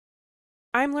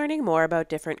I'm learning more about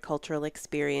different cultural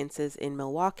experiences in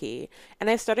Milwaukee, and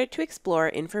I've started to explore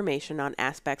information on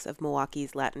aspects of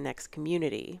Milwaukee's Latinx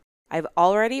community. I've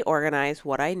already organized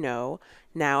what I know.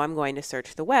 Now I'm going to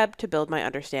search the web to build my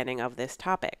understanding of this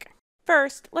topic.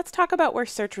 First, let's talk about where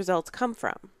search results come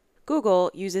from.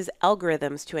 Google uses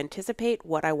algorithms to anticipate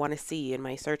what I want to see in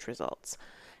my search results.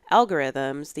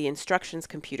 Algorithms, the instructions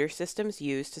computer systems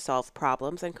use to solve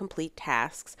problems and complete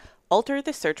tasks, alter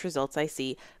the search results I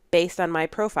see based on my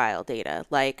profile data,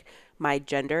 like my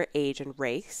gender, age, and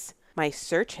race, my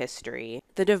search history,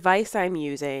 the device I'm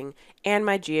using, and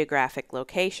my geographic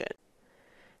location.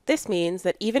 This means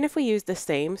that even if we use the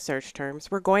same search terms,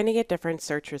 we're going to get different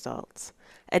search results.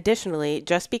 Additionally,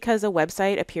 just because a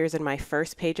website appears in my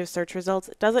first page of search results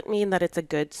doesn't mean that it's a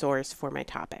good source for my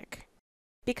topic.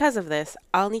 Because of this,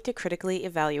 I'll need to critically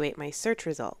evaluate my search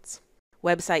results.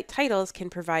 Website titles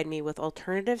can provide me with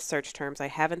alternative search terms I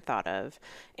haven't thought of,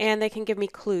 and they can give me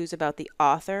clues about the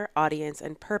author, audience,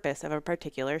 and purpose of a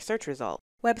particular search result.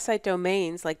 Website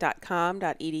domains like .com,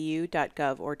 .edu,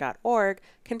 .gov, or .org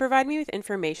can provide me with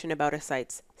information about a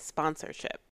site's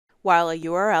sponsorship. While a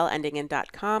URL ending in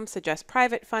 .com suggests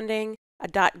private funding, a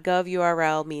 .gov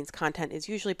URL means content is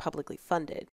usually publicly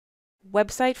funded.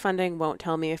 Website funding won't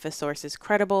tell me if a source is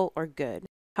credible or good.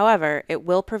 However, it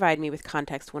will provide me with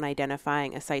context when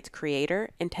identifying a site's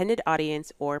creator, intended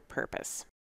audience, or purpose.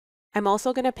 I'm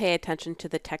also going to pay attention to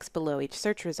the text below each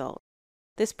search result.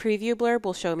 This preview blurb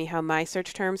will show me how my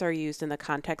search terms are used in the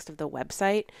context of the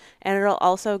website, and it'll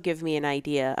also give me an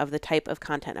idea of the type of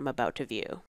content I'm about to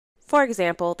view. For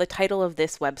example, the title of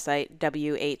this website,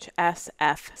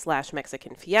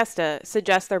 WHSF/Mexican Fiesta,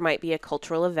 suggests there might be a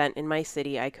cultural event in my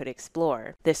city I could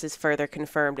explore. This is further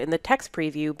confirmed in the text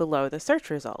preview below the search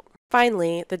result.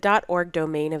 Finally, the .org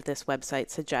domain of this website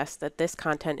suggests that this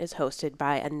content is hosted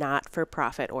by a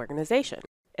not-for-profit organization.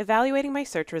 Evaluating my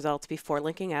search results before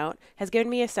linking out has given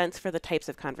me a sense for the types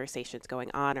of conversations going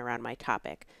on around my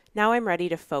topic. Now I'm ready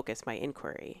to focus my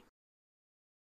inquiry.